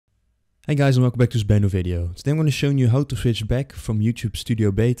Hey guys, and welcome back to this brand new video. Today I'm going to show you how to switch back from YouTube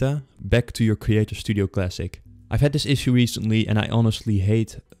Studio Beta back to your Creator Studio Classic. I've had this issue recently and I honestly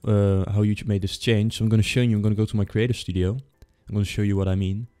hate how YouTube made this change. So I'm going to show you, I'm going to go to my Creator Studio. I'm going to show you what I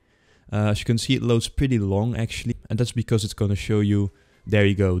mean. As you can see, it loads pretty long actually, and that's because it's going to show you, there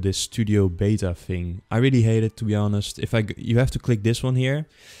you go, this Studio Beta thing. I really hate it, to be honest. You have to click this one here.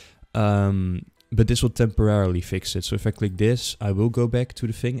 But this will temporarily fix it. So if I click this, I will go back to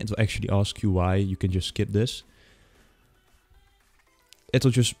the thing. It will actually ask you why. You can just skip this.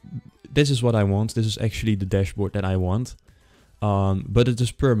 It'll just, this is what I want. This is actually the dashboard that I want. But it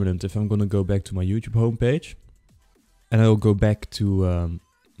is permanent. If I'm going to go back to my YouTube homepage and I will go back to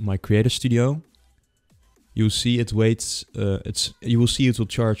my Creator Studio, you'll see it waits. You will see it will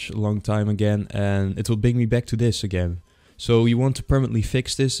charge a long time again, and it will bring me back to this again. So you want to permanently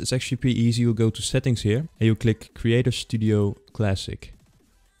fix this. It's actually pretty easy. You'll go to settings here and you click Creator Studio Classic.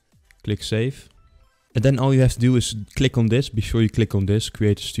 Click save. And then all you have to do is click on this. Be sure you click on this,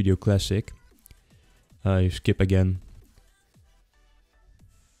 Creator Studio Classic. You skip again.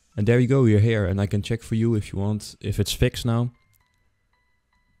 And there you go, you're here. And I can check for you if you want, if it's fixed now.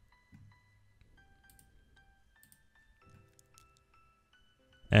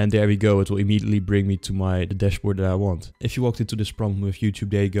 And there we go, it will immediately bring me to the dashboard that I want. If you walked into this problem with YouTube,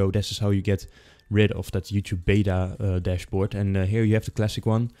 there you go. This is how you get rid of that YouTube beta dashboard. And here you have the classic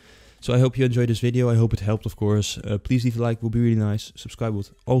one. So I hope you enjoyed this video. I hope it helped, of course. Please leave a like, will be really nice. Subscribe would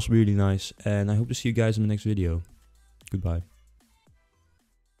also be really nice. And I hope to see you guys in the next video. Goodbye.